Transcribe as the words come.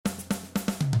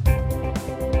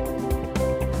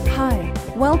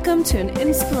Welcome to an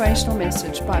inspirational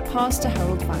message by Pastor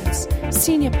Harold Weitz,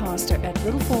 Senior Pastor at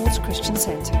Little Falls Christian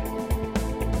Center.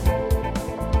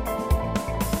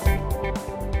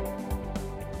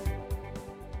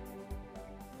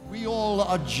 We all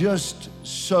are just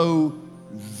so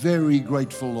very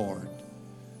grateful, Lord,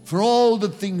 for all the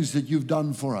things that you've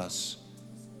done for us.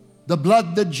 The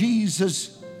blood that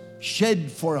Jesus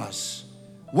shed for us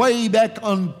way back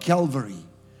on Calvary,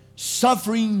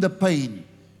 suffering the pain,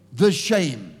 the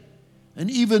shame,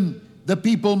 and even the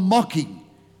people mocking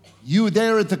you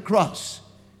there at the cross.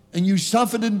 And you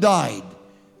suffered and died,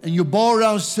 and you bore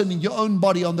our sin in your own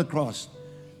body on the cross,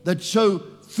 that so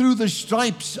through the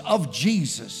stripes of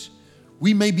Jesus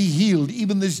we may be healed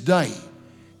even this day.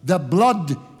 The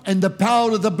blood and the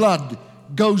power of the blood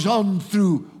goes on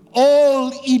through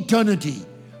all eternity,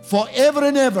 forever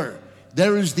and ever.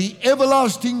 There is the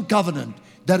everlasting covenant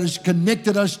that has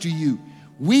connected us to you.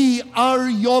 We are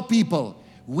your people.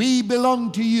 We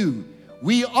belong to you.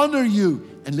 We honor you.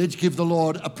 And let's give the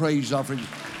Lord a praise offering.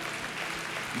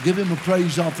 Give him a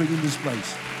praise offering in this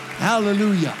place.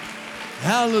 Hallelujah.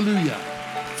 Hallelujah.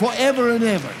 Forever and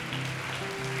ever.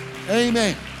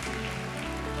 Amen.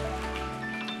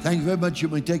 Thank you very much. You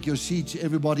may take your seats,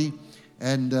 everybody.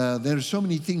 And there are so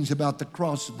many things about the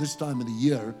cross at this time of the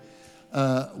year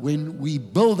when we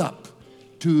build up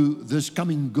to this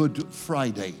coming Good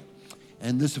Friday.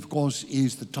 And this, of course,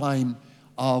 is the time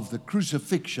of the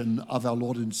crucifixion of our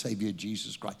Lord and Savior,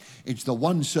 Jesus Christ. It's the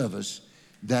one service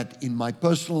that in my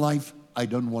personal life, I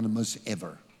don't want to miss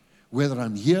ever. Whether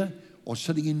I'm here or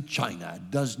sitting in China,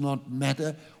 it does not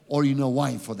matter, or in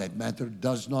Hawaii for that matter, it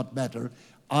does not matter.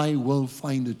 I will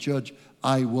find a church.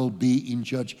 I will be in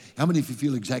church. How many of you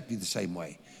feel exactly the same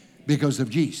way? Because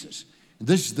of Jesus.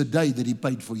 This is the day that he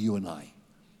paid for you and I.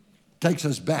 Takes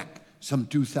us back some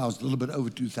 2,000, a little bit over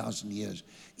 2,000 years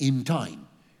in time,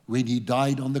 when he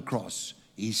died on the cross.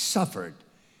 He suffered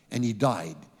and he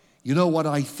died. You know what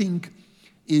I think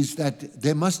is that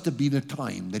there must have been a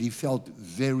time that he felt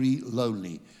very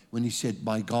lonely when he said,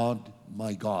 my God,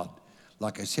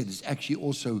 like I said, it's actually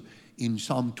also in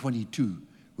Psalm 22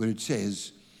 where it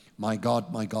says, my God,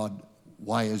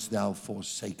 why hast thou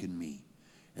forsaken me?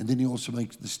 And then he also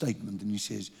makes the statement and he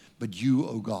says, but you,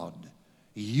 O God,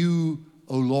 you,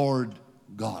 O Lord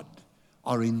God,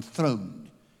 are enthroned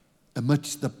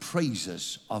amidst the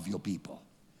praises of your people.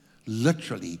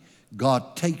 Literally,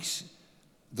 God takes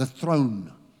the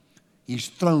throne. His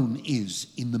throne is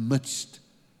in the midst,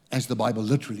 as the Bible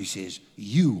literally says,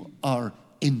 you are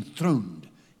enthroned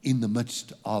in the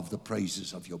midst of the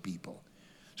praises of your people.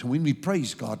 So when we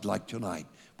praise God like tonight,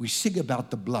 we sing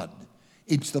about the blood.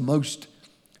 It's the most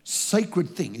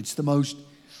sacred thing. It's the most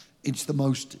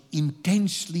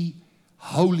intensely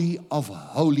holy of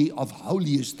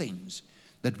holiest things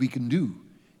that we can do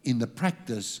in the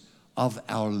practice of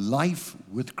our life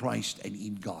with Christ and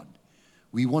in God.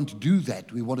 We want to do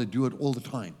that. We want to do it all the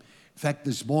time. In fact,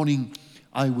 this morning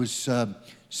I was,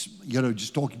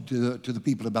 just talking to the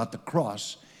people about the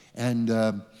cross,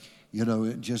 and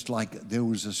just like there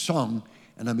was a song,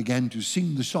 and I began to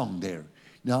sing the song there.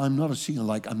 Now, I'm not a singer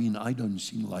I don't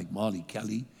sing like Marley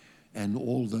Kelly and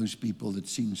all those people that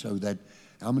sing so that.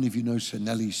 How many of you know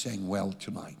Sinelli sang well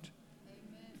tonight?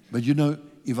 Amen. But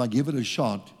if I give it a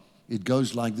shot, it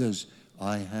goes like this.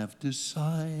 I have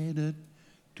decided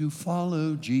to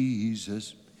follow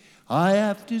Jesus. I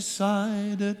have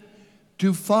decided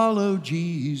to follow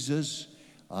Jesus.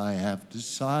 I have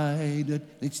decided.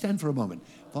 Let's stand for a moment.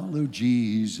 Follow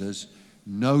Jesus.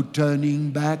 No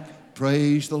turning back.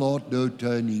 Praise the Lord. No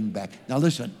turning back. Now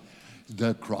listen.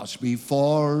 The cross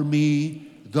before me,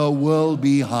 the world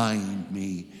behind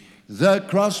me. The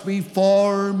cross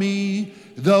before me,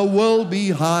 the world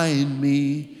behind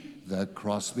me. The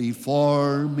cross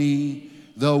before me,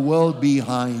 the world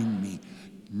behind me.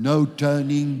 No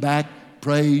turning back.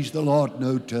 Praise the Lord,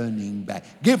 no turning back.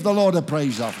 Give the Lord a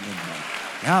praise offering.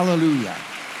 Hallelujah.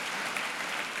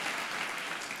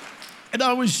 And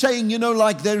I was saying,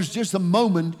 there's just a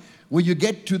moment where you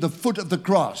get to the foot of the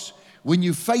cross. When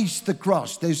you face the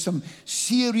cross, there's some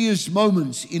serious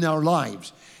moments in our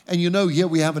lives. And here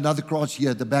we have another cross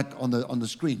here at the back on the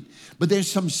screen. But there's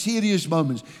some serious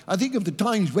moments. I think of the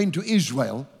times went to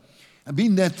Israel. I've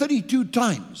been there 32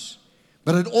 times.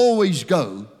 But I'd always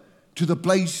go to the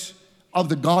place of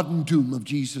the garden tomb of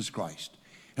Jesus Christ.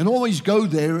 And always go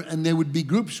there, and there would be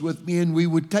groups with me, and we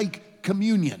would take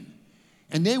communion.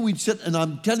 And there we'd sit, and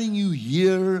I'm telling you,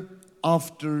 year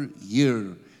after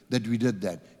year that we did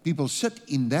that. People sit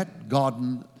in that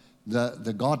garden,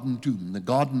 the garden tomb, the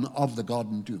garden of the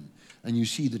garden tomb, and you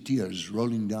see the tears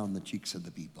rolling down the cheeks of the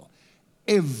people.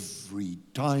 Every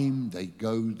time they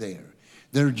go there,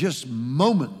 There are just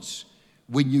moments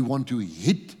when you want to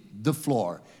hit the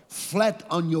floor, flat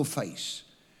on your face.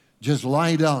 Just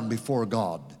lie down before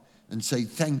God and say,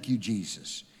 thank you,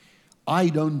 Jesus. I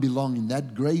don't belong in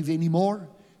that grave anymore.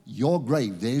 Your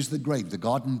grave, there's the grave, the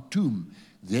garden tomb.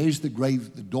 There's the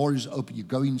grave, the door is open. You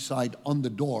go inside, on the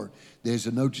door, there's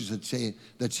a notice that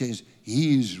says,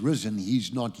 he is risen,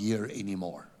 he's not here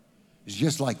anymore. It's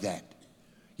just like that.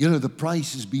 You know, the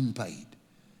price has been paid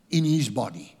in his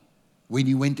body when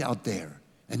he went out there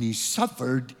and he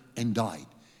suffered and died.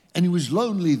 And he was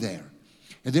lonely there.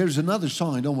 And there's another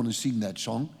song, I don't want to sing that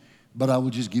song, but I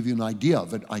will just give you an idea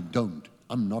of it.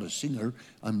 I'm not a singer,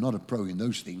 I'm not a pro in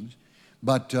those things.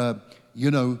 But,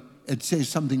 you know, it says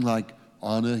something like,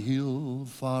 on a hill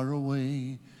far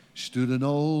away stood an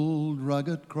old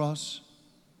rugged cross.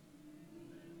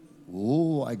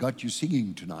 Oh, I got you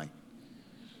singing tonight.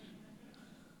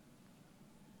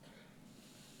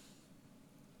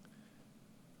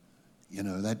 You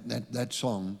know, that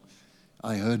song,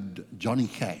 I heard Johnny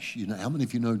Cash. You know, how many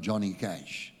of you know Johnny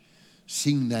Cash?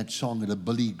 Sing that song at a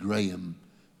Billy Graham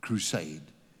crusade.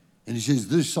 And he says,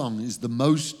 this song is the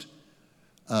most,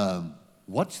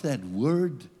 what's that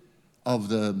word of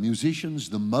the musicians?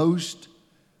 The most,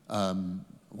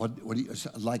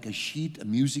 like a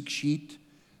music sheet,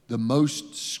 the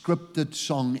most scripted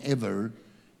song ever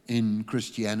in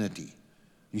Christianity.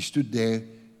 He stood there.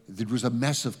 There was a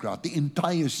massive crowd. The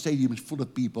entire stadium was full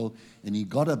of people, and he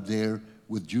got up there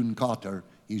with June Carter,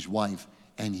 his wife,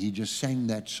 and he just sang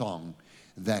that song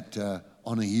that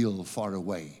on a hill far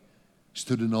away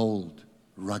stood an old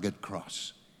rugged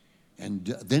cross. And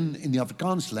then in the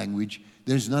Afrikaans language,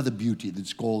 there's another beauty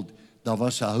that's called Daar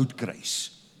was 'n houtkruis.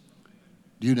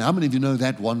 Do you know, how many of you know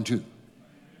that one too?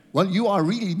 Well, you are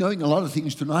really knowing a lot of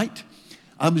things tonight.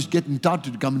 I'm just getting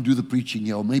started to come and do the preaching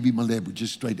here, or maybe Malebu,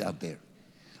 just straight out there.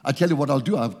 I tell you what I'll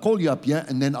do. I'll call you up here,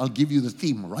 and then I'll give you the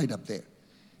theme right up there.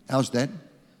 How's that?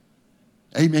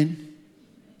 Amen.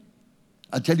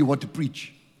 I'll tell you what to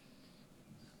preach.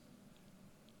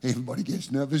 Everybody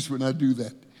gets nervous when I do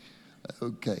that.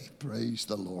 Okay, praise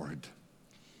the Lord.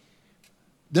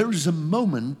 There is a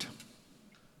moment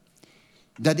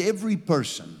that every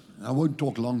person, and I won't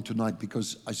talk long tonight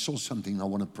because I saw something I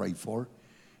want to pray for,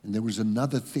 and there was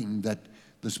another thing that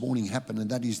this morning happened, and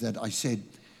that is that I said,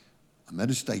 I made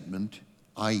a statement,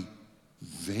 I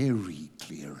very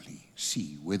clearly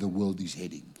see where the world is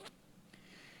heading.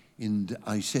 And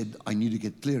I said, I need to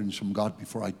get clearance from God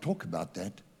before I talk about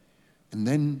that. And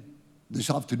then this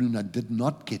afternoon, I did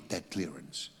not get that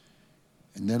clearance.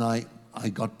 And then I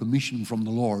got permission from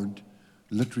the Lord.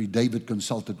 Literally, David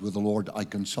consulted with the Lord. I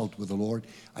consult with the Lord.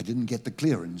 I didn't get the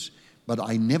clearance. But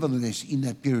I nevertheless, in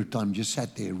that period of time, just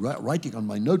sat there writing on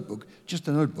my notebook, just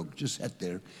a notebook, just sat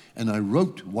there, and I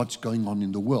wrote what's going on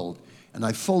in the world. And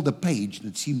I filled a page, and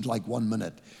it seemed like 1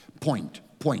 minute. Point,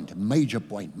 major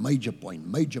point, major point,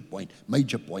 major point,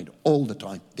 major point, all the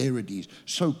time. There it is,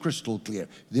 so crystal clear.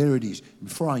 There it is.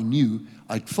 Before I knew,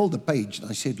 I'd filled the page, and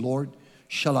I said, Lord,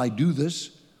 shall I do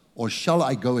this, or shall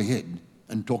I go ahead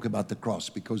and talk about the cross?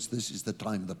 Because this is the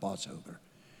time of the Passover.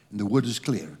 And the word is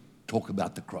clear. Talk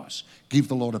about the cross. Give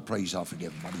the Lord a praise offering,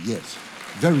 everybody. Yes,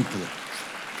 very clear.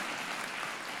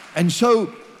 And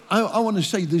so I want to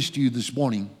say this to you this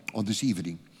morning or this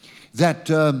evening, that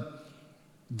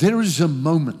there is a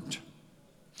moment.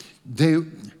 There,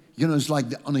 you know, it's like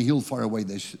on a hill far away,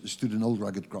 there stood an old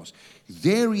rugged cross.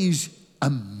 There is a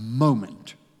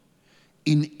moment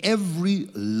in every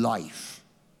life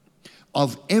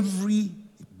of every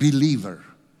believer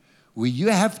where you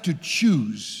have to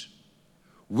choose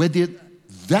whether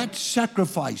that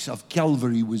sacrifice of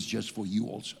Calvary was just for you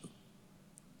also.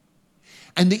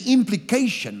 And the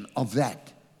implication of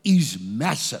that is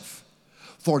massive,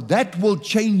 for that will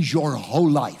change your whole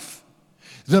life.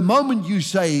 The moment you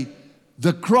say,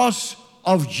 the cross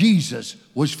of Jesus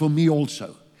was for me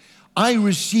also, I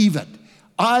receive it,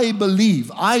 I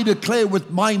believe, I declare with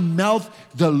my mouth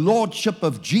the lordship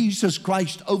of Jesus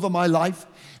Christ over my life,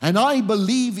 and I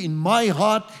believe in my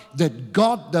heart that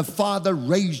God the Father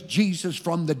raised Jesus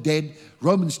from the dead,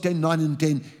 Romans 10:9 and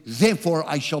 10, therefore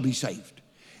I shall be saved.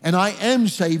 And I am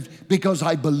saved because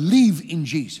I believe in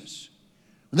Jesus.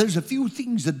 And there's a few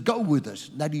things that go with this.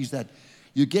 And that is that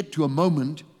you get to a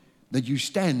moment that you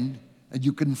stand and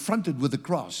you're confronted with the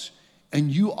cross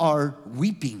and you are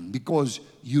weeping because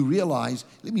you realize,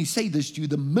 let me say this to you,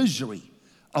 the misery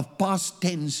of past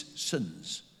tense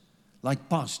sins, like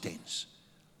past tense,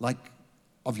 like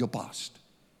of your past.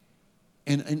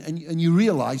 And you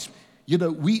realize, you know,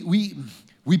 we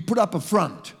put up a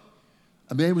front.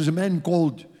 I mean, there was a man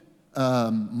called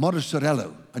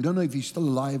Morrisarello. I don't know if he's still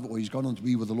alive or he's gone on to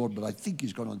be with the Lord, but I think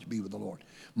he's gone on to be with the Lord.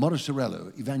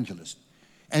 Morrisarello, evangelist.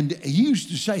 And he used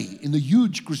to say in the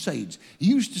huge crusades, he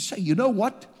used to say, you know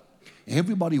what?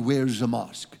 Everybody wears a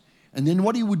mask. And then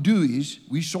what he would do is,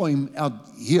 we saw him out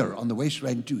here on the West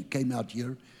Rand too. He came out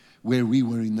here where we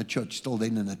were in the church, still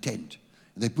then in a tent.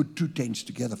 And they put 2 tents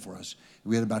together for us.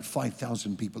 We had about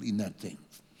 5,000 people in that thing.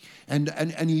 And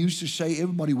he used to say,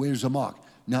 everybody wears a mask.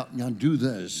 Now do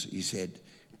this, he said.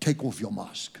 Take off your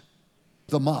mask.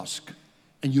 The mask.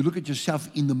 And you look at yourself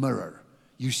in the mirror.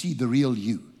 You see the real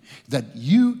you. That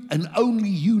you and only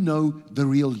you know the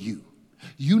real you.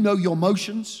 You know your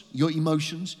emotions.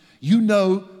 You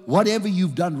know whatever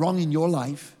you've done wrong in your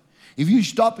life. If you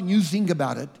stop and you think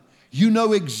about it, you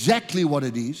know exactly what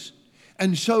it is.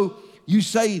 And so you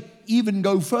say, even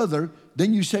go further,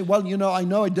 then you say, well, I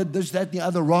know I did this, that, and the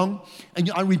other wrong,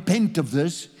 and I repent of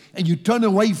this, and you turn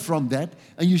away from that,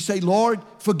 and you say, Lord,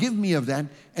 forgive me of that.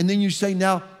 And then you say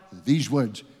now these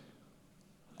words,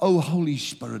 oh, Holy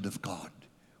Spirit of God,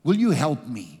 will you help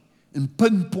me and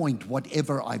pinpoint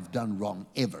whatever I've done wrong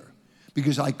ever?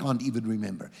 Because I can't even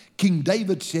remember. King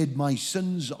David said, my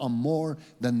sins are more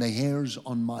than the hairs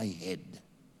on my head.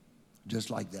 Just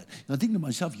like that. And I think to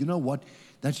myself, you know what?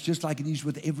 That's just like it is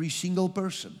with every single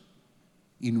person.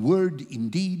 In word, in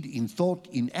deed, in thought,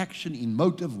 in action, in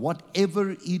motive,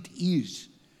 whatever it is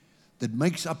that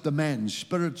makes up the man,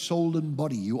 spirit, soul, and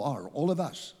body you are, all of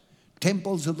us,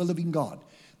 temples of the living God.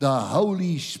 The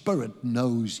Holy Spirit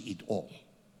knows it all.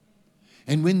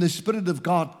 And when the Spirit of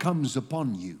God comes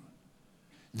upon you,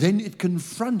 then it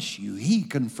confronts you. He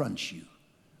confronts you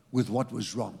with what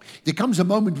was wrong. There comes a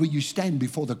moment where you stand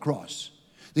before the cross.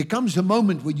 There comes a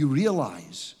moment where you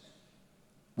realize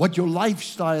what your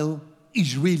lifestyle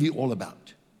is really all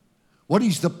about. What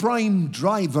is the prime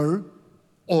driver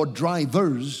or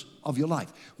drivers of your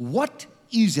life? What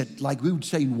is it, like we would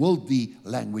say in worldly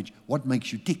language, what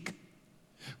makes you tick?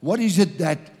 What is it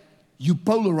that you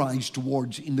polarize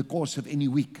towards in the course of any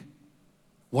week?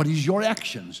 What is your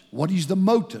actions? What is the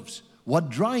motives? What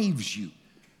drives you?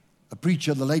 A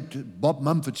preacher, the late Bob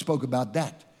Mumford, spoke about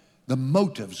that. The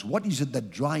motives. What is it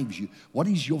that drives you? What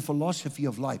is your philosophy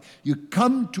of life? You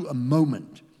come to a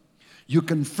moment, you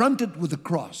confront it with the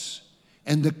cross,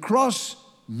 and the cross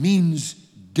means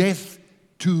death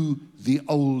to the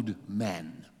old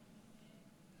man,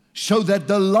 so that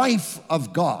the life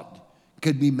of God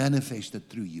can be manifested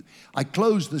through you. I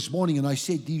closed this morning and I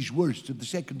said these words to the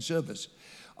second service.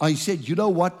 I said, you know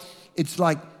what? It's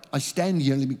like I stand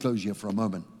here. Let me close here for a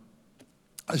moment.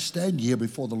 I stand here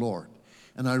before the Lord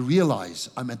and I realize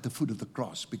I'm at the foot of the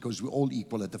cross, because we're all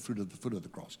equal at the foot of the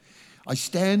cross. I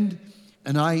stand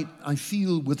and I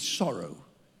feel with sorrow,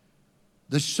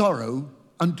 the sorrow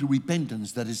unto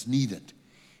repentance that is needed.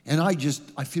 And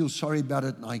I feel sorry about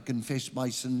it, and I confess my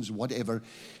sins, whatever.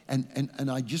 And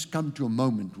I just come to a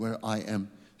moment where I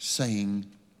am saying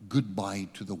goodbye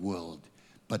to the world.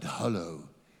 But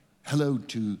hello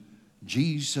to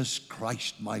Jesus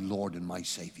Christ, my Lord and my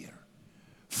Savior.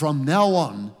 From now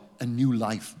on, a new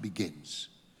life begins.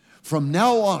 From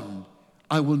now on,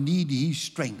 I will need His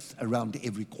strength around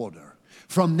every corner.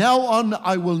 From now on,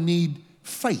 I will need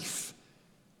faith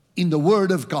in the Word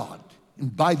of God.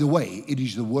 And by the way, it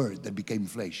is the Word that became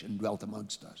flesh and dwelt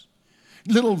amongst us.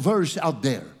 Little verse out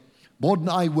there. Maud and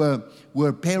I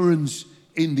were parents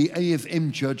in the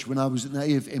AFM church when I was in the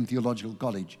AFM Theological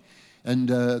College. And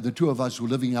the two of us were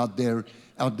living out there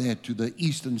to the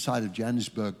eastern side of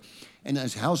Johannesburg. And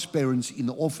as house parents in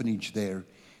the orphanage there,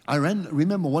 I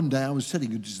remember one day I was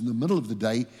sitting, it was in the middle of the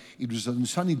day, it was a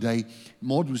sunny day,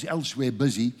 Maud was elsewhere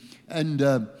busy, and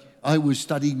I was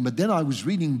studying, but then I was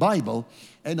reading Bible,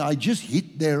 and I just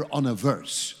hit there on a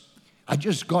verse. I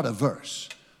just got a verse.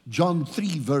 John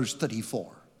 3, verse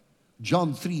 34.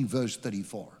 John 3, verse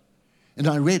 34. And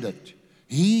I read it.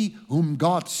 He whom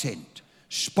God sent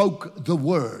spoke the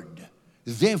word.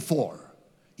 Therefore,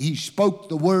 he spoke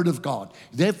the word of God.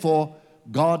 Therefore,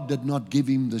 God did not give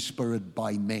him the Spirit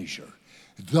by measure.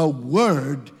 The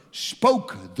Word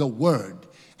spoke the Word.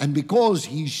 And because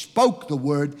he spoke the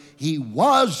Word, he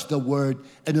was the Word,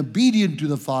 and obedient to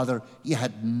the Father, he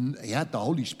had the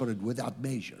Holy Spirit without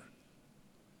measure.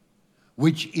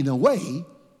 Which in a way,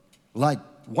 like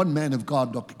one man of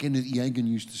God, Dr. Kenneth E. Hagin,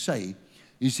 used to say,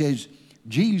 he says,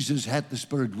 Jesus had the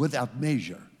Spirit without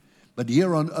measure. But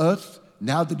here on earth,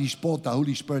 now that he's poured the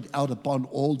Holy Spirit out upon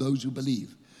all those who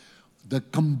believe, the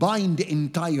combined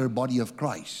entire body of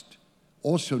Christ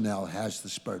also now has the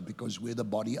Spirit, because we're the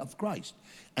body of Christ.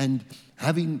 And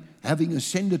having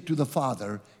ascended to the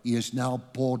Father, he has now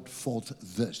poured forth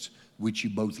this, which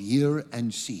you both hear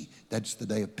and see. That's the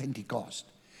day of Pentecost.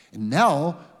 And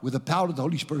now, with the power of the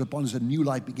Holy Spirit upon us, a new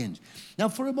life begins. Now,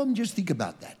 for a moment, just think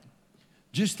about that.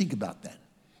 Just think about that.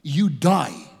 You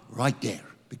die right there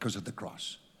because of the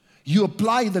cross. You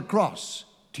apply the cross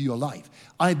to your life.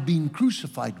 I've been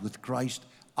crucified with Christ.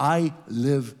 I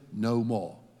live no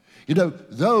more. You know,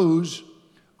 those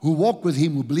who walk with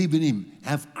him, who believe in him,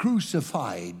 have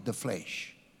crucified the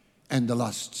flesh and the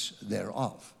lusts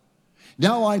thereof.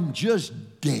 Now I'm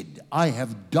just dead. I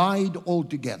have died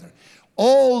altogether.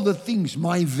 All the things,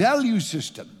 my value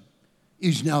system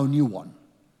is now a new one.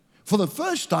 For the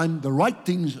first time, the right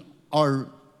things are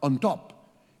on top,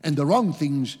 and the wrong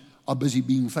things are busy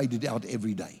being faded out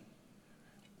every day.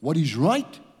 What is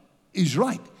right is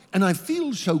right. And I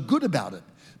feel so good about it,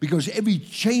 because every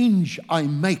change I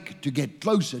make to get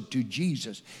closer to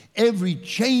Jesus, every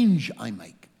change I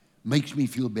make makes me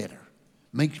feel better,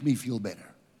 makes me feel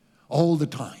better all the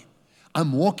time.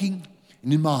 I'm walking,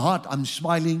 and in my heart I'm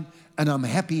smiling, and I'm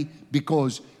happy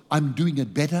because I'm doing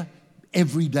it better,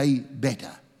 every day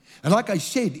better. And like I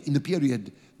said in the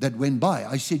period that went by,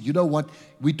 I said, you know what,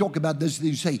 we talk about this,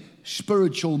 they say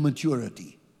spiritual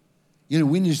maturity. You know,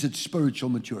 when is it spiritual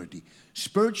maturity?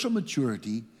 Spiritual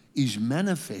maturity is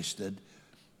manifested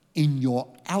in your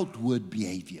outward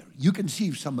behavior. You can see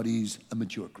if somebody is a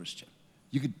mature Christian.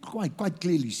 You can quite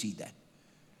clearly see that.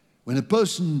 When a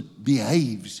person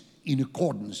behaves in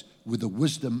accordance with the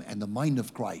wisdom and the mind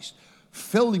of Christ,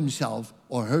 fill himself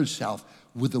or herself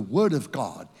with the Word of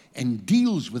God, and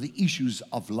deals with the issues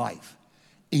of life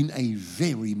in a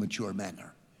very mature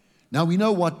manner. Now we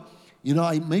know what, you know,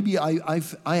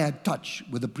 I had touch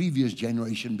with the previous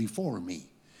generation before me.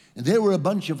 And there were a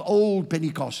bunch of old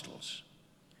Pentecostals.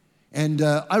 And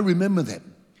I remember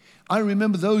them. I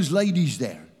remember those ladies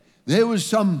there. There was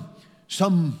some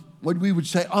what we would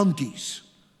say aunties,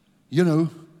 you know,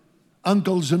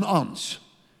 uncles and aunts,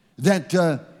 that,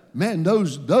 man,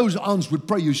 those aunts would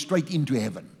pray you straight into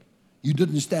heaven. You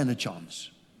didn't stand a chance.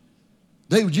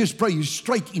 They would just pray you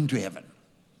straight into heaven.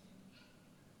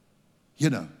 You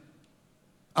know.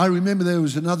 I remember there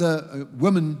was another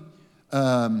woman,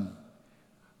 that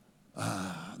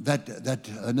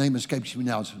her name escapes me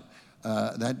now.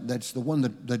 That's the one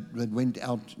that went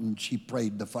out and she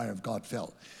prayed, the fire of God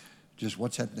fell. Just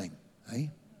what's that name? Eh?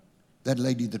 That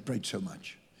lady that prayed so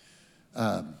much.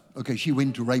 Okay, she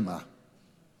went to Rhema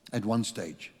at one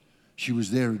stage. She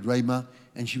was there at Rhema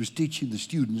and she was teaching the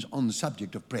students on the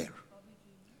subject of prayer.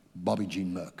 Bobby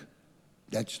Jean Merck.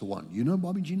 That's the one. You know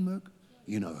Bobby Jean Merck?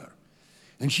 You know her.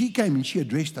 And she came and she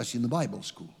addressed us in the Bible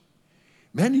school.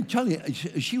 Man, I tell you,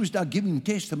 she was now giving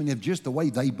testimony of just the way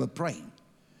they were praying.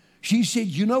 She said,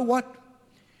 you know what?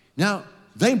 Now,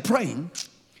 they're praying,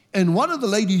 and one of the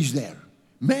ladies there,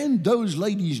 man, those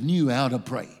ladies knew how to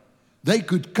pray. They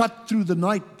could cut through the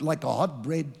night like a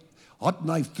hot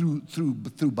knife through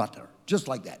butter, just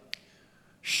like that.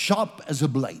 Sharp as a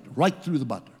blade, right through the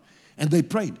butter. And they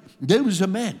prayed. There was a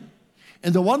man.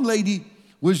 And the one lady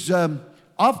was,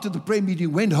 after the prayer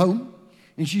meeting, went home,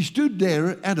 and she stood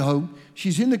there at home.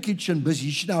 She's in the kitchen busy.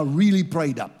 She now really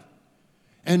prayed up.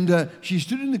 And she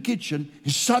stood in the kitchen,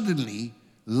 and suddenly,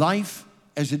 life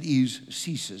as it is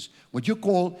ceases. What you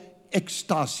call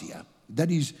ecstasia. That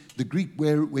is the Greek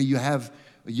where you have,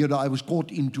 you know, I was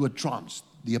caught into a trance.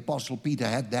 The Apostle Peter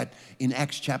had that in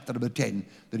Acts chapter number 10,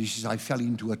 that he says, I fell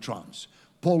into a trance.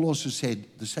 Paul also said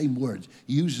the same words.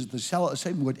 He uses the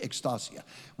same word, ecstasia,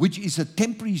 which is a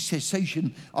temporary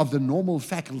cessation of the normal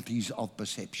faculties of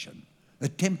perception. A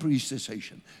temporary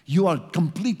cessation. You are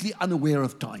completely unaware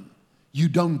of time. You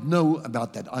don't know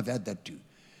about that. I've had that too.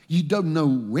 You don't know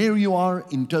where you are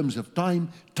in terms of time.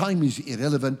 Time is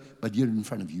irrelevant, but you're in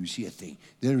front of you. You see a thing.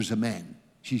 There is a man.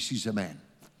 She sees a man.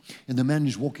 And the man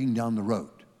is walking down the road.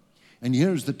 And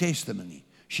here's the testimony.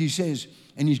 She says,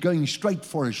 and he's going straight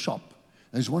for a shop.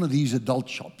 There's one of these adult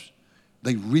shops.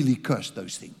 They really curse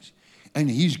those things. And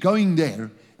he's going there,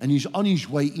 and he's on his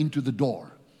way into the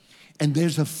door. And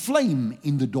there's a flame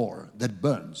in the door that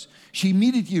burns. She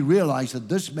immediately realized that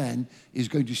this man is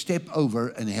going to step over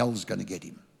and hell's going to get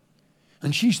him.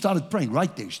 And she started praying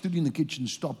right there. Stood in the kitchen,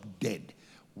 stopped dead.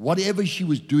 Whatever she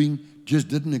was doing just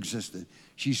didn't exist.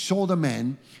 She saw the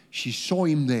man, she saw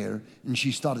him there, and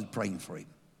she started praying for him.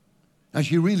 And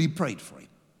she really prayed for him.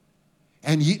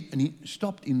 And he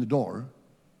stopped in the door,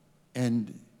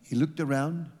 and he looked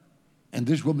around, and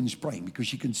this woman's praying because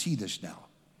she can see this now.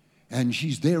 And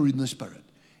she's there in the spirit.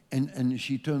 And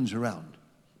she turns around,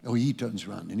 or he turns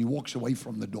around, and he walks away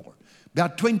from the door.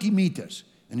 About 20 meters,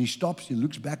 and he stops, he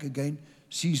looks back again,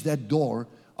 sees that door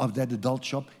of that adult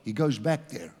shop. He goes back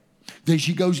there. Then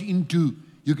she goes into,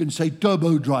 you can say,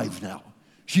 turbo drive now.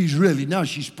 She's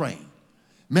praying.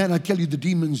 Man, I tell you, the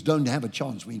demons don't have a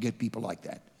chance when you get people like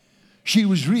that. She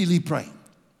was really praying.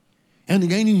 And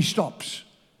again he stops.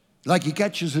 Like he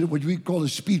catches what we call a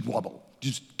speed wobble.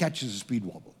 Just catches a speed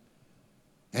wobble.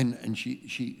 And she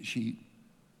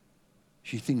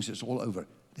thinks it's all over.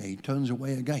 Then he turns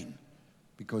away again.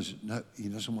 Because no, he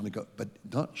doesn't want to go. But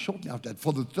not shortly after that,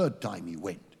 for the third time he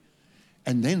went.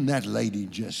 And then that lady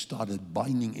just started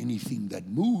binding anything that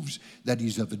moves that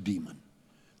is of a demon.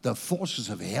 The forces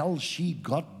of hell, she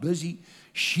got busy.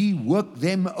 She worked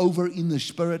them over in the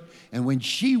spirit. And when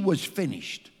she was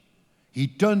finished, he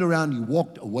turned around, he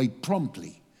walked away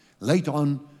promptly. Later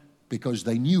on, because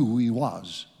they knew who he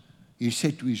was, he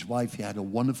said to his wife, he had a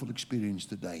wonderful experience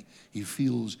today. He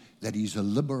feels that he's a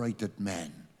liberated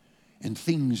man. And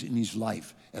things in his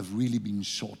life have really been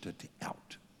sorted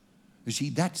out. You see,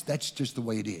 that's just the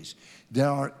way it is. There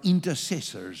are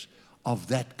intercessors of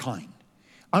that kind.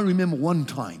 I remember one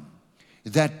time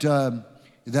that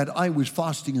I was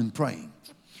fasting and praying.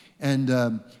 And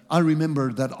I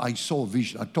remember that I saw a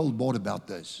vision. I told Board about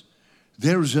this.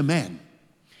 There's a man.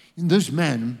 And this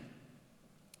man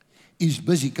is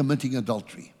busy committing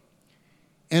adultery.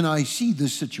 And I see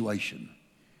this situation.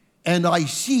 And I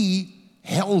see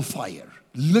hellfire,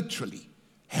 literally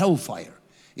hellfire.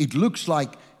 It looks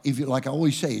like, like I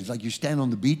always say, it's like you stand on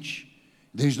the beach.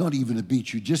 There's not even a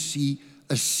beach. You just see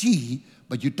a sea,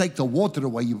 but you take the water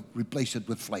away, you replace it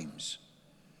with flames.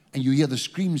 And you hear the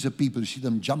screams of people. You see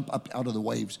them jump up out of the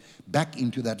waves back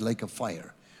into that lake of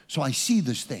fire. So I see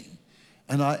this thing.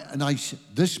 And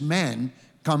this man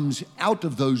comes out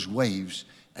of those waves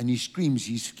and he screams.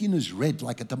 His skin is red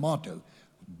like a tomato,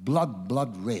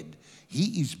 blood red.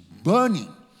 He is burning,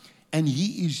 and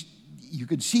you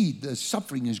could see the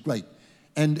suffering is great.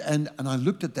 And I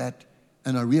looked at that,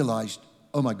 and I realized,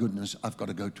 oh my goodness, I've got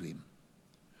to go to him.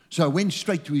 So I went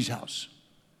straight to his house.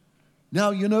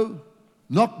 Now,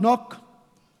 knock, knock.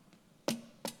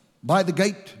 By the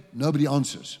gate, nobody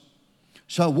answers.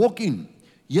 So I walk in.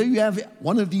 Here you have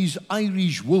one of these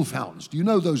Irish wolfhounds. Do you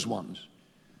know those ones?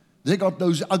 They got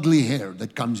those ugly hair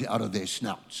that comes out of their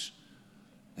snouts.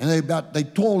 And they're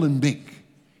tall and big.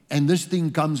 And this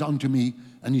thing comes onto me,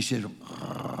 and he said,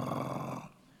 "Argh."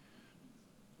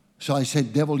 So I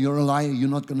said, devil, you're a liar. You're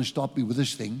not going to stop me with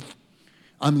this thing.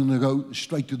 I'm going to go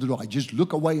straight to the door. I just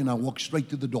look away, and I walk straight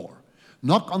to the door.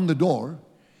 Knock on the door,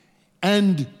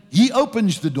 and he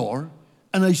opens the door,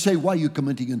 and I say, why are you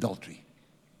committing adultery?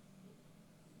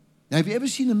 Now, have you ever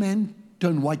seen a man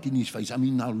turn white in his face? I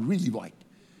mean, now really white.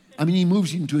 I mean, he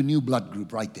moves into a new blood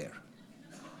group right there.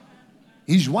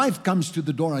 His wife comes to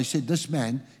the door. I said, this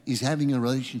man is having a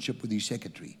relationship with his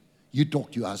secretary. You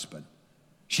talk to your husband.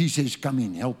 She says, come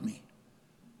in, help me.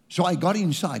 So I got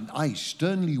inside. I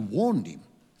sternly warned him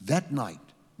that night,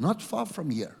 not far from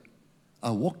here.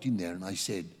 I walked in there and I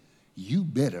said, you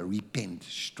better repent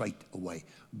straight away.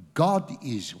 God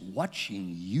is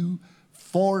watching you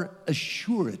for a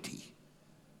surety.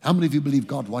 How many of you believe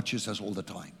God watches us all the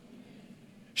time?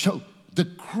 So the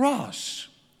cross,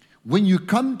 when you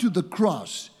come to the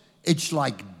cross, it's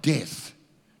like death.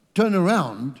 Turn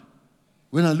around.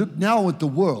 When I look now at the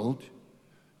world,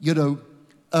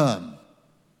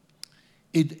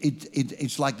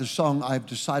 it's like the song, I've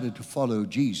decided to follow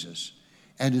Jesus.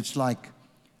 And it's like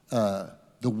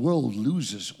the world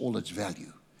loses all its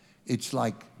value. It's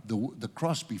like the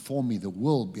cross before me, the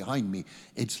world behind me.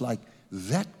 It's like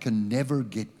that can never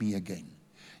get me again.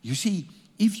 You see,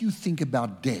 if you think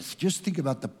about death, just think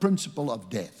about the principle of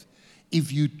death.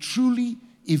 If you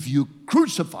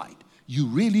crucified, you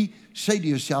really say to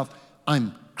yourself,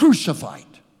 I'm crucified.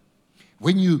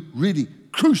 When you really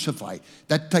crucify,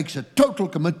 that takes a total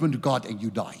commitment to God and you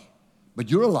die.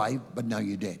 But you're alive, but now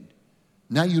you're dead.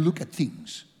 Now you look at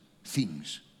things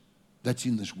that's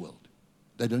in this world.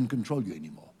 They don't control you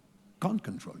anymore. Can't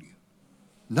control you.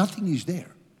 Nothing is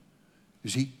there. You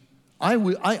see, I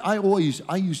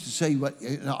used to say,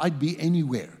 I'd be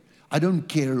anywhere. I don't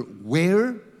care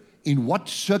where, in what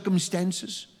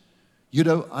circumstances.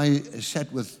 I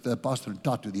sat with Pastor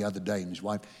Tatu the other day and his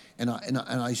wife, and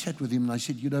I sat with him and I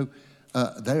said,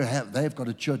 they have got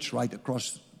a church right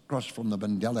across from the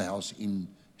Mandela House in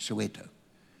Soweto.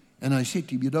 And I said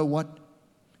to him, you know what?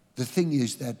 The thing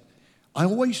is that I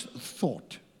always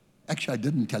thought, actually I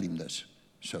didn't tell him this,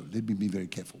 so let me be very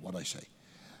careful what I say.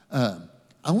 I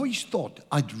always thought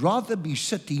I'd rather be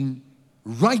sitting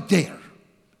right there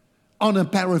on a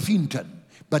paraffin tin,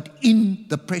 but in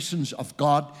the presence of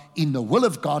God, in the will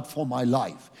of God for my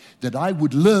life, that I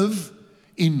would live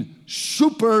in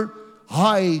super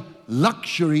high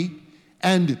luxury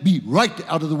and be right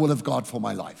out of the will of God for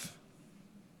my life.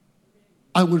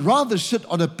 I would rather sit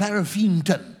on a paraffin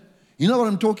tin. You know what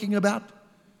I'm talking about?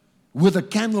 with a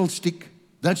candlestick.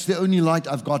 That's the only light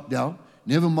I've got now.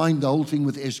 Never mind the whole thing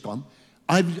with ESCOM.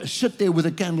 I sit there with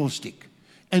a candlestick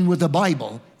and with a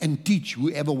Bible and teach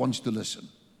whoever wants to listen.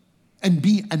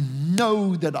 And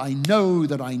know that I know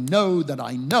that I know that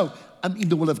I know I'm in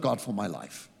the will of God for my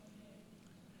life.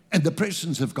 And the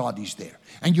presence of God is there.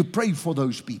 And you pray for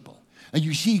those people. And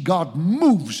you see God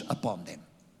moves upon them.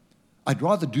 I'd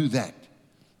rather do that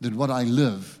than what I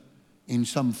live in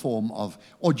some form of,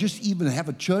 or just even have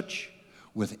a church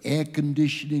with air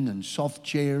conditioning and soft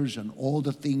chairs and all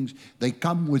the things. They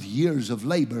come with years of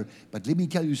labor. But let me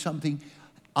tell you something.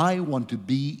 I want to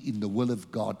be in the will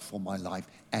of God for my life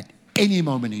at any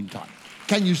moment in time.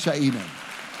 Can you say amen?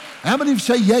 How many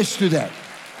say yes to that?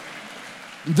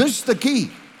 This is the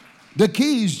key. The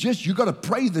key is just you got to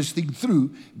pray this thing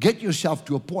through. Get yourself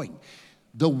to a point.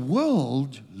 The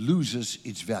world loses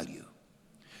its value.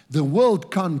 The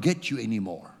world can't get you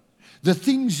anymore. The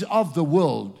things of the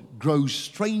world grow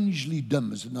strangely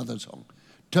dim, is another song.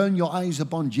 Turn your eyes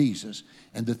upon Jesus,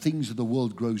 and the things of the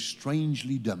world grow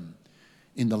strangely dim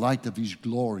in the light of His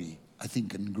glory, I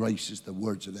think, and grace is the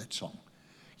words of that song.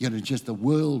 You know, just the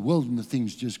world and the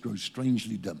things just grow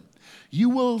strangely dim. You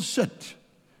will sit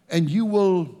and you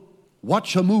will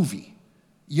watch a movie,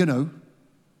 you know.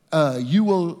 You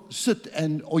will sit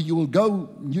or you will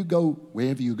go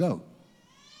wherever you go.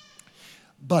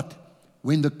 But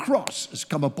when the cross has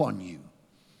come upon you,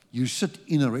 you sit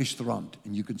in a restaurant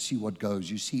and you can see what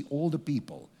goes. You see all the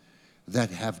people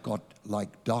that have got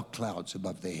like dark clouds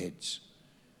above their heads.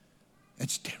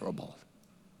 It's terrible.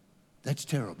 That's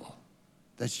terrible.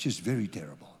 That's just very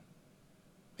terrible.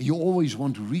 You always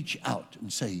want to reach out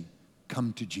and say,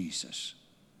 come to Jesus.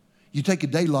 You take a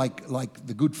day like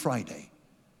the Good Friday.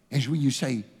 And when you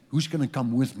say, who's going to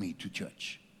come with me to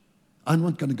church? I'm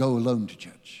not going to go alone to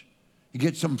church. You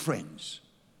get some friends.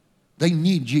 They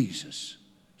need Jesus.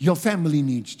 Your family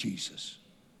needs Jesus.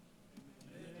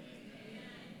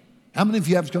 How many of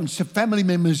you have family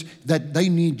members that they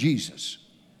need Jesus?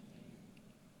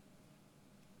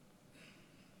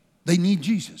 They need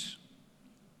Jesus.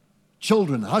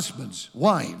 Children, husbands,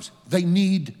 wives, they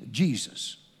need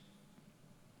Jesus.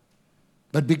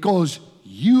 But because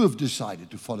you have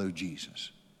decided to follow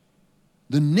Jesus,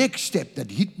 the next step that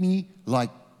hit me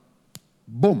like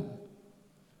boom.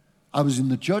 I was in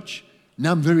the church.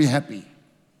 Now I'm very happy.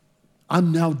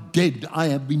 I'm now dead. I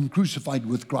have been crucified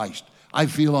with Christ. I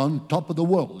feel on top of the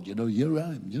world. You know, here I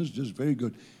am. Just very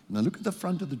good. And I look at the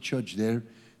front of the church there.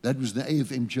 That was the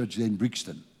AFM church there in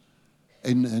Brixton.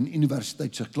 In university,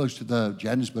 so close to the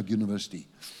Johannesburg University.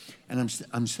 And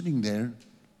I'm sitting there,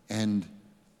 and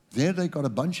there they got a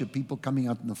bunch of people coming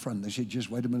out in the front. They said,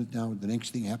 just wait a minute now, the next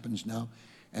thing happens now,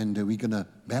 and we're going to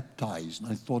baptize.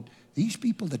 And I thought, these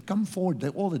people that come forward,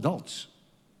 they're all adults.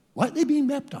 Why are they being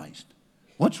baptized?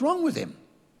 What's wrong with them?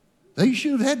 They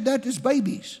should have had that as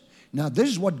babies. Now, this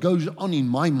is what goes on in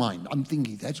my mind. I'm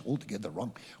thinking, that's altogether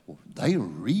wrong. Well, they're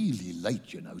really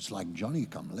late, you know. It's like Johnny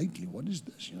come lately. What is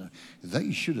this, you know?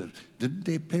 They should have. Didn't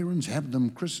their parents have them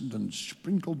christened and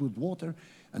sprinkled with water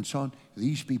and so on?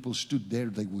 These people stood there.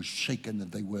 They were shaken and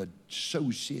they were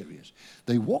so serious.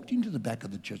 They walked into the back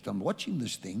of the church. I'm watching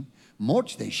this thing.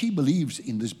 Maud's there. She believes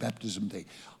in this baptism thing.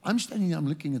 I'm standing there. I'm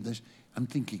looking at this. I'm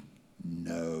thinking,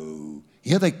 no.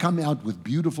 Here they come out with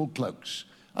beautiful cloaks.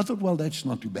 I thought, well, that's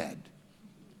not too bad.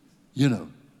 You know,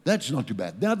 that's not too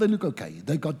bad. Now they look okay.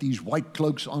 They got these white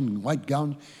cloaks on, white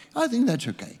gowns. I think that's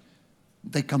okay.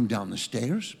 They come down the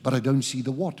stairs, but I don't see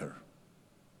the water.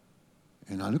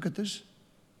 And I look at this.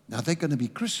 Now they're going to be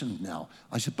christened now.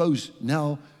 I suppose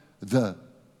now the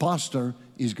pastor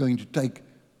is going to take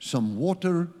some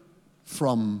water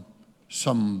from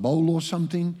some bowl or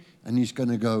something, and he's going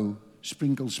to go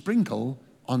sprinkle, sprinkle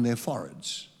on their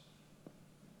foreheads.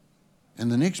 And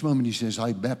the next moment he says,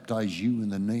 I baptize you in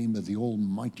the name of the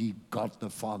Almighty God, the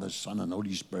Father, Son, and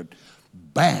Holy Spirit.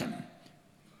 Bam!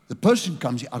 The person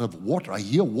comes out of water. I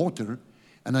hear water,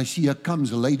 and I see here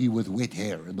comes a lady with wet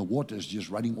hair, and the water is just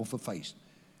running off her face.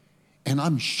 And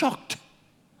I'm shocked.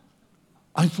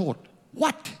 I thought,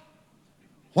 what?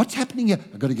 What's happening here?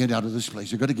 I've got to get out of this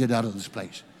place. I've got to get out of this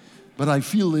place. But I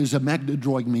feel there's a magnet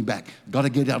drawing me back. Got to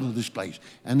get out of this place.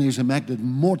 And there's a magnet.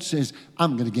 Mort says,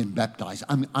 I'm going to get baptized.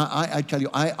 I tell you,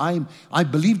 I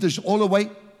believe this all the way.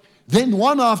 Then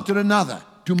one after another,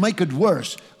 to make it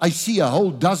worse, I see a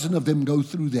whole dozen of them go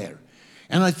through there.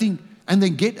 And I think, and they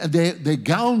get, their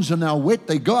gowns are now wet.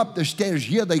 They go up the stairs.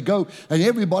 Here they go. And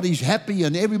everybody's happy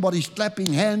and everybody's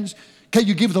clapping hands. Can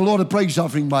you give the Lord a praise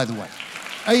offering, by the way?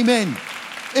 Amen.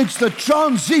 It's the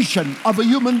transition of a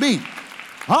human being.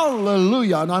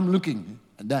 Hallelujah. And I'm looking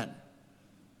at that.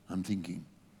 I'm thinking,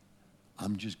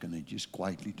 I'm just going to just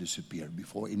quietly disappear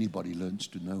before anybody learns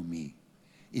to know me.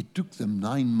 It took them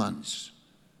 9 months.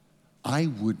 I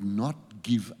would not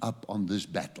give up on this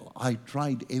battle. I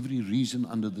tried every reason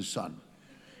under the sun.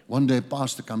 One day a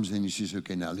pastor comes in and he says,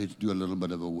 okay, now let's do a little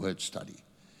bit of a word study.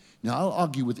 Now, I'll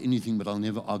argue with anything, but I'll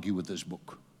never argue with this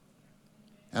book.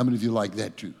 How many of you like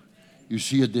that too? You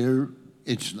see it there,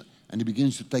 and he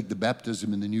begins to take the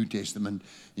baptism in the New Testament.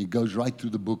 He goes right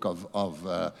through the book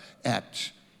of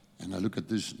Acts. And I look at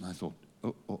this and I thought,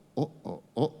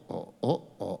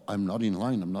 I'm not in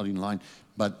line.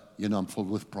 But, I'm full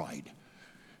with pride.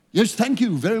 Yes, thank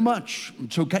you very much.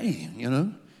 It's okay,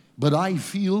 But I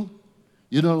feel,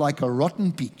 like a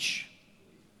rotten peach.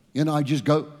 I just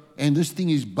go, and this thing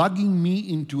is bugging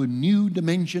me into a new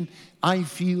dimension. I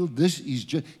feel this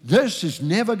is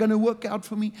never going to work out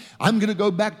for me. I'm going to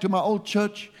go back to my old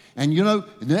church. And, no,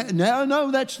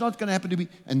 that's not going to happen to me.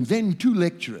 And then 2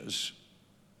 lecturers.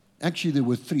 Actually, there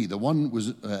were 3. The one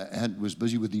was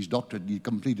busy with his doctorate. He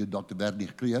completed Dr. Werner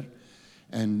Creer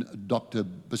and Dr.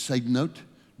 Besaidnout,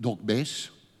 Doc Bess.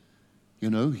 He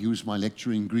was my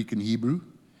lecturer in Greek and Hebrew.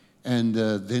 And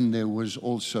then there was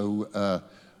also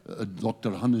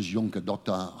Dr. Hannes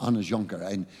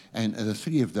Jonker. And the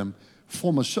 3 of them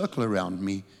form a circle around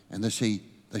me, and they say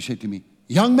to me,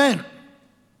 young man.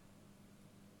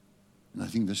 And I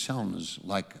think the sound is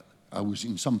like I was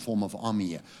in some form of army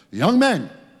here. Young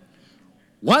man.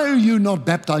 Why are you not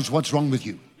baptized? What's wrong with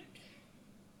you?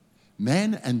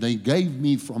 Man, and they gave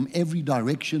me from every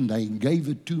direction. They gave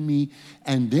it to me,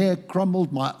 and there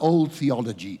crumbled my old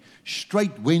theology.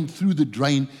 Straight went through the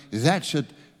drain. That's it.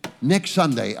 Next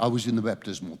Sunday, I was in the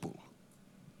baptismal pool.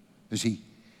 You see,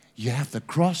 you have the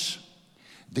cross,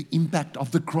 the impact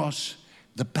of the cross,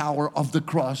 the power of the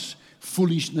cross,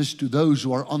 foolishness to those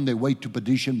who are on their way to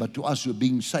perdition, but to us who are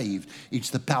being saved,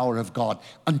 it's the power of God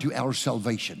unto our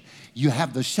salvation. You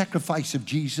have the sacrifice of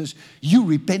Jesus. You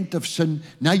repent of sin.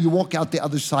 Now you walk out the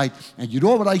other side. And you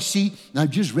know what I see? And I've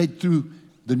just read through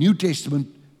the New Testament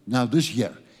now this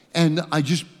year. And I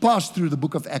just passed through the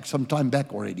book of Acts some time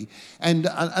back already. And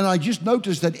I just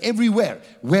noticed that everywhere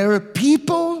where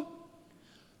people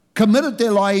committed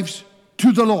their lives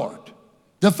to the Lord,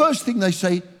 the first thing they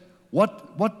say,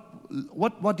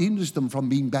 what hinders them from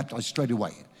being baptized straight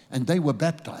away? And they were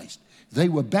baptized. They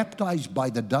were baptized by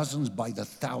the dozens, by the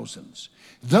thousands.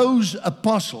 Those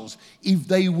apostles, if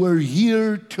they were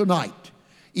here tonight,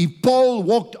 if Paul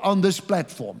walked on this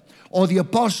platform, or the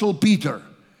apostle Peter,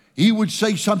 he would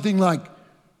say something like,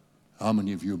 how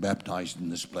many of you are baptized in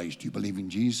this place? Do you believe in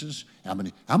Jesus? How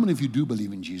many of you do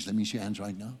believe in Jesus? Let me see your hands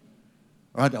right now.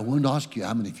 All right, I won't ask you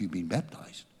how many of you have been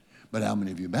baptized. But how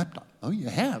many of you baptized? Oh, you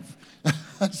have.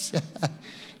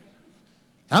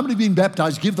 How many have been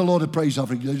baptized? Give the Lord a praise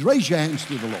offering. Raise your hands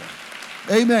to the Lord.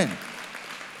 Amen.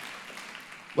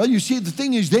 Well, you see, the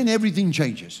thing is, then everything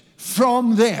changes.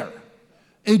 From there,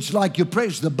 it's like you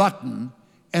press the button,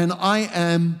 and I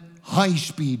am high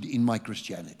speed in my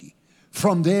Christianity.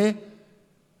 From there,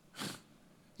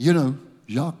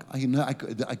 Jacques,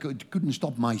 I couldn't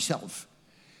stop myself.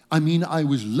 I mean, I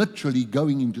was literally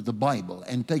going into the Bible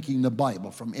and taking the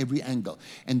Bible from every angle.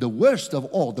 And the worst of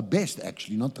all, the best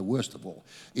actually, not the worst of all,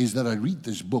 is that I read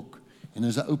this book, and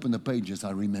as I open the pages,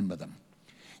 I remember them.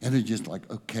 And it's just like,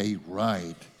 okay,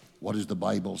 right, what does the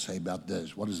Bible say about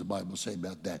this? What does the Bible say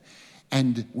about that?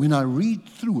 And when I read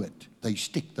through it, they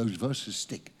stick, those verses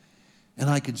stick. And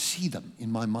I can see them in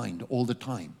my mind all the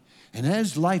time. And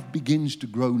as life begins to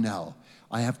grow now,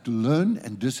 I have to learn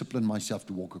and discipline myself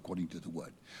to walk according to the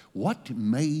Word. What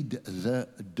made the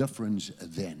difference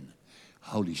then?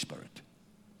 Holy Spirit.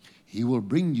 He will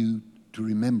bring you to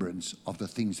remembrance of the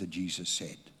things that Jesus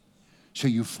said. So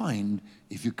you find,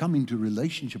 if you come into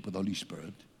relationship with the Holy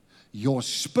Spirit, your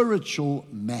spiritual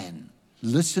man,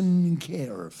 listen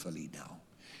carefully now,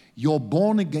 your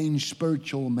born-again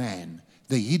spiritual man,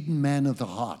 the hidden man of the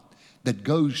heart, that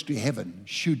goes to heaven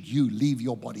should you leave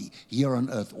your body here on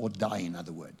earth or die, in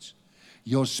other words.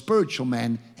 Your spiritual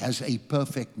man has a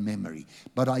perfect memory.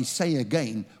 But I say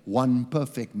again, one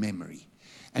perfect memory.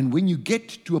 And when you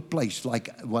get to a place like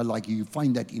you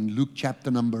find that in Luke chapter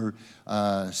number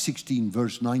 16,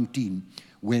 verse 19,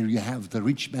 where you have the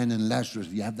rich man and Lazarus,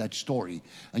 you have that story.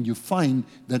 And you find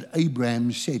that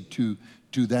Abraham said to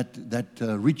that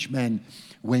rich man,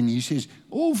 when he says,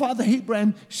 oh, Father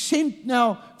Abraham, send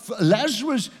now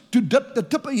Lazarus to dip the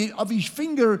tip of his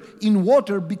finger in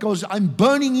water because I'm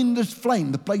burning in this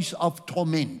flame, the place of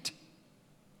torment.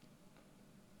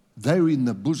 There in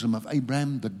the bosom of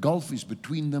Abraham, the gulf is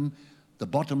between them, the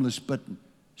bottomless pit.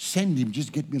 Send him,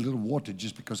 just get me a little water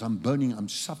just because I'm burning, I'm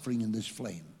suffering in this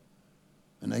flame.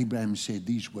 And Abraham said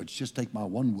these words. Just take my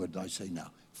one word I say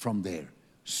now. From there.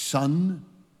 Son,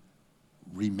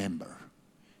 remember.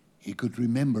 He could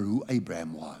remember who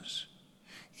Abraham was.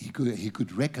 He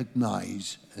could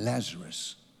recognize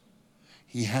Lazarus.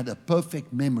 He had a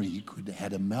perfect memory. He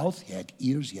had a mouth, he had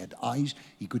ears, he had eyes.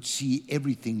 He could see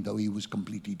everything, though he was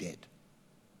completely dead.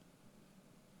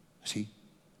 See?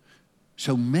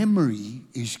 So memory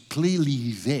is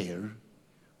clearly there.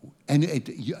 And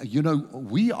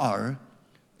we are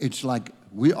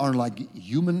like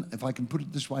human, if I can put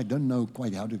it this way, I don't know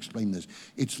quite how to explain this.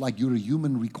 It's like you're a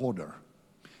human recorder.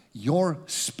 Your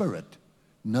spirit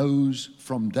knows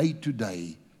from day to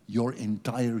day your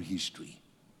entire history.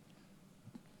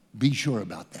 Be sure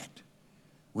about that.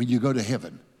 When you go to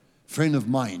heaven, a friend of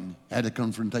mine had a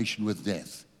confrontation with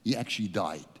death. He actually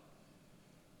died.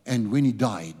 And when he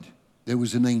died, there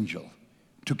was an angel,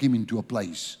 took him into a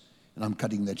place, and I'm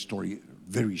cutting that story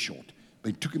very short,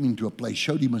 but he took him into a place,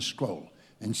 showed him a scroll,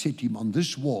 and said to him, on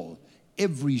this wall,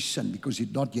 every sin, because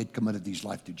he'd not yet committed his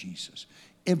life to Jesus,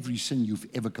 every sin you've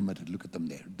ever committed, look at them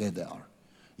there. There they are.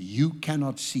 You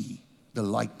cannot see the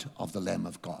light of the Lamb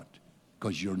of God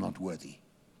because you're not worthy.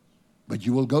 But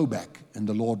you will go back and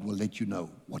the Lord will let you know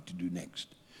what to do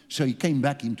next. So he came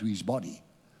back into his body.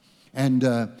 And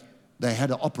they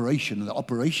had an operation. The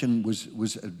operation was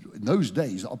in those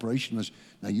days, the operation was,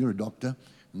 now you're a doctor,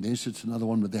 and there sits another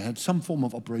one, but they had some form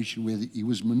of operation where he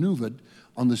was maneuvered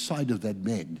on the side of that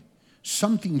bed.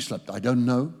 Something slipped, I don't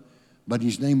know, but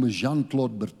his name was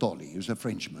Jean-Claude Bertoli. He was a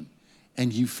Frenchman.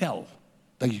 And he fell.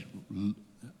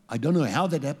 I don't know how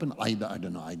that happened. I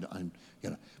don't know.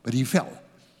 But he fell.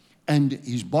 And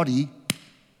his body,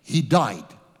 he died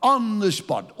on the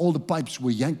spot. All the pipes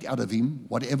were yanked out of him,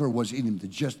 whatever was in him.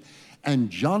 And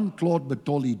Jean-Claude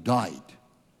Bertoli died.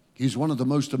 He's one of the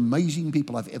most amazing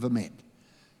people I've ever met.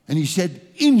 And he said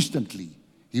instantly,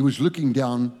 he was looking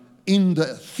down in the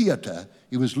theater,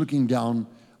 he was looking down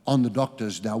on the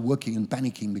doctors now working and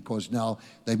panicking because now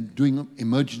they're doing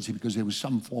emergency because there was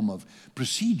some form of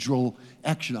procedural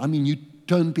action. I mean, you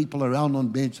turn people around on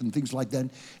beds and things like that,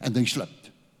 and they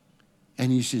slipped.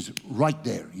 And he says, right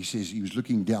there, he says he was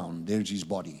looking down, there's his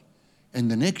body. And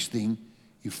the next thing,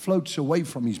 he floats away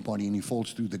from his body and he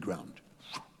falls through the ground.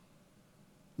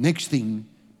 Next thing,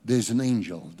 there's an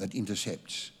angel that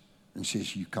intercepts and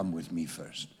says, you come with me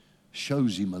first.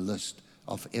 Shows him a list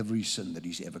of every sin that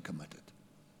he's ever committed.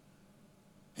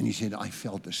 And he said, I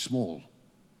felt as small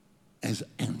as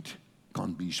ant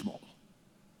can't be small.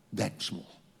 That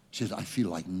small. He says, I feel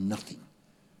like nothing.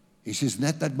 He says, and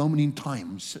at that moment in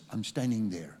time, I'm standing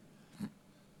there.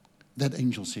 That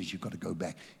angel says, you've got to go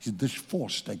back. He said, this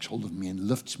force takes hold of me and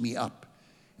lifts me up.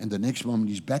 And the next moment,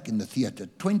 he's back in the theater.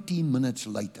 20 minutes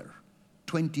later,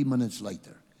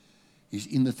 he's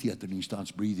in the theater and he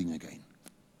starts breathing again.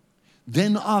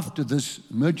 Then after this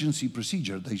emergency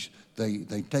procedure,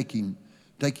 they take him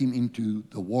into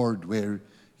the ward where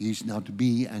he's now to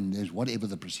be, and there's whatever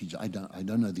the procedure. I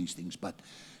don't know these things, but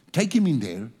take him in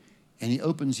there, and he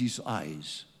opens his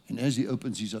eyes. And as he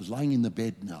opens his eyes, lying in the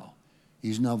bed now,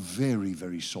 he's now very,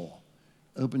 very sore.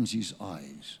 Opens his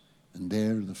eyes, and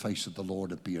there the face of the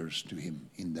Lord appears to him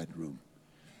in that room.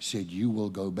 Said, you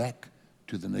will go back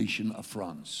to the nation of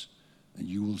France, and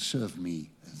you will serve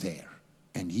me there.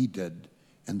 And he did,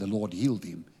 and the Lord healed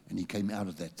him, and he came out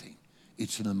of that thing.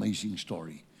 It's an amazing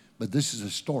story. But this is a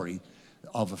story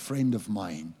of a friend of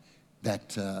mine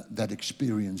that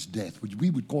experienced death, which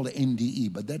we would call an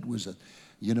NDE, but that was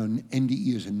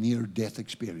NDE is a near-death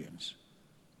experience.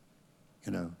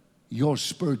 Your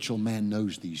spiritual man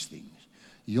knows these things.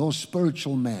 Your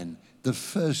spiritual man, the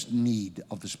first need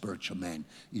of the spiritual man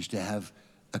is to have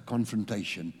a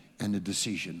confrontation and a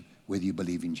decision whether you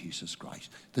believe in Jesus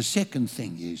Christ. The second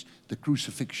thing is the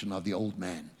crucifixion of the old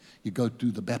man. You go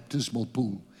to the baptismal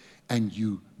pool and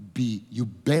you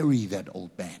bury that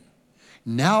old man.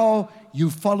 Now you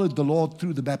followed the Lord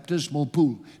through the baptismal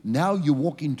pool. Now you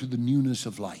walk into the newness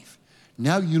of life.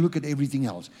 Now you look at everything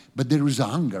else. But there is a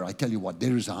hunger. I tell you what,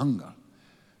 there is a hunger.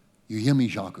 You hear me,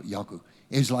 Jaco?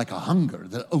 It's like a hunger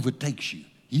that overtakes you.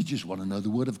 You just want to know the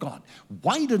Word of God.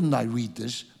 Why didn't I read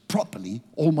this properly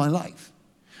all my life?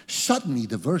 Suddenly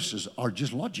the verses are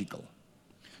just logical.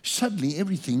 Suddenly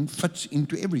everything fits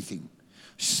into everything.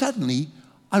 Suddenly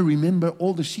I remember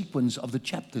all the sequence of the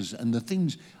chapters and the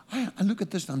things. I look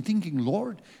at this and I'm thinking,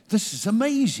 Lord, this is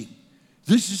amazing.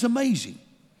 This is amazing.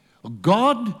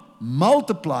 God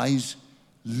multiplies.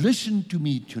 Listen to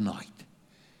me tonight.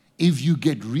 If you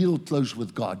get real close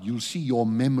with God, you'll see your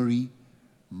memory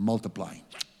multiplying.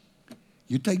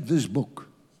 You take this book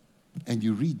and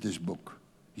you read this book.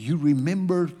 You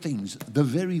remember things. The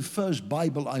very first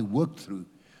Bible I worked through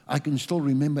I can still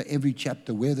remember every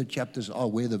chapter, where the chapters are,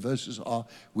 where the verses are,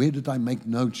 where did I make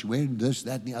notes, where this,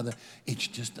 that, and the other. It's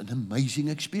just an amazing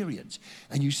experience.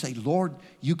 And you say, Lord,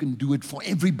 you can do it for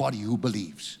everybody who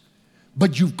believes.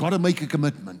 But you've got to make a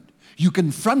commitment. You're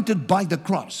confronted by the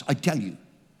cross, I tell you.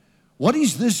 What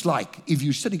is this like? If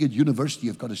you're sitting at university,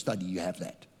 you've got to study, you have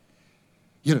that.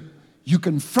 You're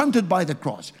confronted by the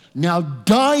cross. Now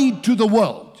die to the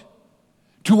world,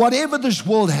 to whatever this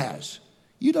world has.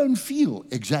 You don't feel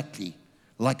exactly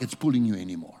like it's pulling you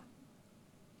anymore.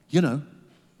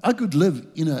 I could live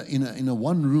in a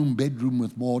one-room bedroom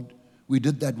with Maud. We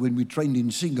did that when we trained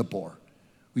in Singapore.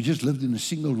 We just lived in a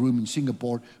single room in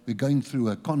Singapore. We're going through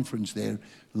a conference there,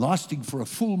 lasting for a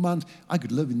full month. I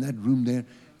could live in that room there,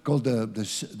 called the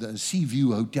Sea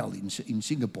View Hotel in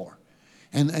Singapore.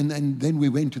 And then we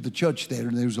went to the church there,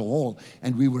 and there was a hall,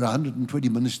 and we were 120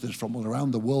 ministers from all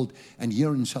around the world and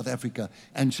here in South Africa.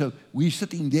 And so we're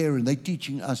sitting there, and they're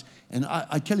teaching us. And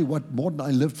I tell you what, Maud and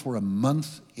I lived for a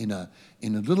month in a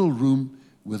little room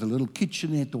with a little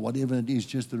kitchenette or whatever it is,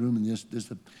 just a room, and there's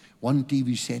the one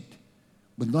TV set,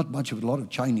 but not much of it, a lot of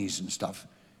Chinese and stuff.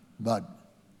 But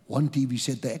one TV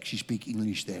set, they actually speak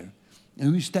English there.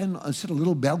 And we sit on a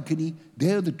little balcony.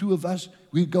 There, the two of us,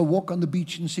 we'd go walk on the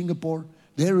beach in Singapore.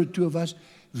 There are two of us,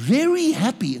 very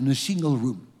happy in a single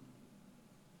room.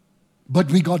 But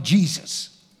we got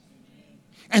Jesus.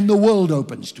 And the world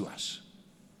opens to us.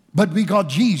 But we got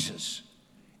Jesus.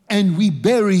 And we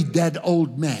buried that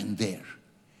old man there.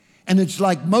 And it's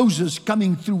like Moses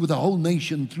coming through with the whole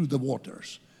nation through the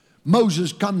waters.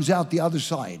 Moses comes out the other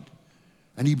side.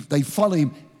 And they follow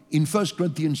him. In 1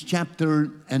 Corinthians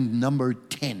chapter and number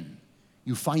 10,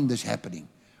 you find this happening,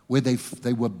 where they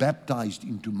were baptized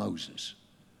into Moses.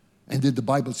 And then the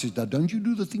Bible says, now don't you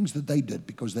do the things that they did,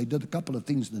 because they did a couple of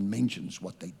things and then mentions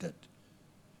what they did.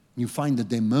 You find that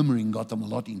their murmuring got them a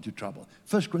lot into trouble.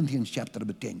 1 Corinthians chapter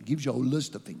number 10 gives you a whole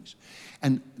list of things.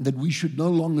 And that we should no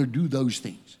longer do those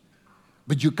things.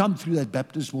 But you come through that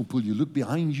baptismal pool, you look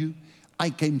behind you. I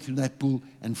came through that pool,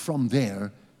 and from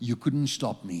there, you couldn't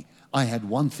stop me. I had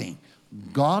one thing.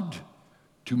 God,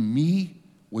 to me,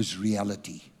 was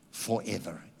reality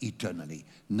forever, eternally.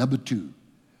 Number 2,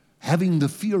 having the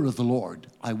fear of the Lord,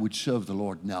 I would serve the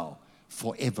Lord now,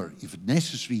 forever. If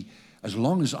necessary, as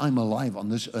long as I'm alive on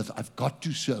this earth, I've got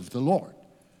to serve the Lord.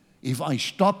 If I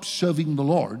stop serving the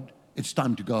Lord, it's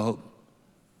time to go home.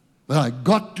 But I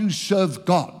got to serve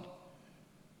God.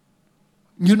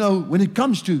 When it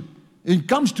comes to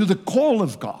the call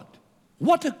of God,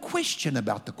 what a question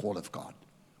about the call of God.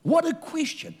 What a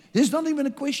question. There's not even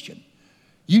a question.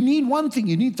 You need one thing.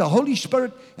 You need the Holy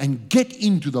Spirit, and get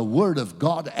into the Word of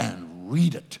God and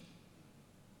read it.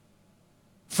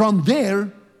 From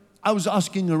there, I was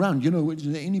asking around, is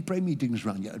there any prayer meetings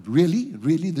around here? Really?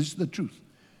 Really? This is the truth.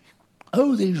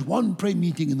 Oh, there's one prayer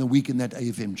meeting in the week in that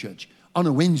AFM church on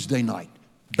a Wednesday night.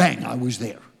 Bang, I was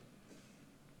there.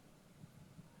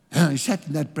 And I sat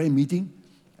in that prayer meeting.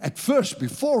 At first,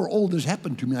 before all this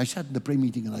happened to me, I sat in the prayer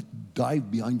meeting and I dived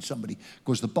behind somebody,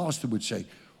 because the pastor would say,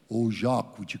 oh,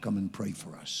 Jacques, would you come and pray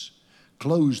for us?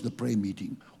 Close the prayer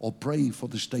meeting, or pray for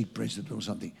the state president or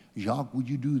something. Jacques, would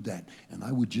you do that? And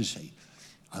I would just say,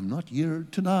 I'm not here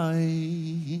tonight.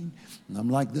 And I'm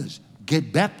like this.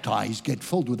 Get baptized, get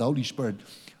filled with the Holy Spirit.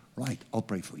 Right, I'll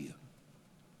pray for you.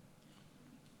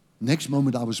 Next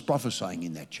moment, I was prophesying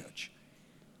in that church.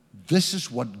 This is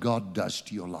what God does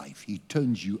to your life. He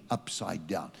turns you upside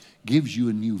down, gives you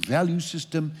a new value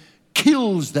system,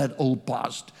 kills that old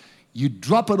past. You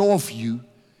drop it off you.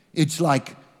 It's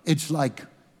like,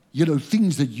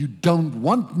 things that you don't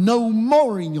want no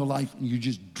more in your life, and you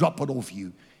just drop it off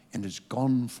you, and it's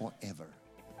gone forever.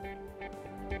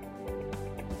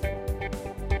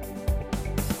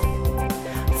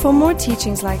 For more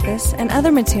teachings like this and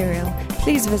other material,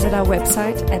 please visit our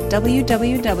website at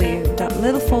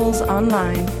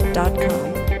www.littlefallsonline.com.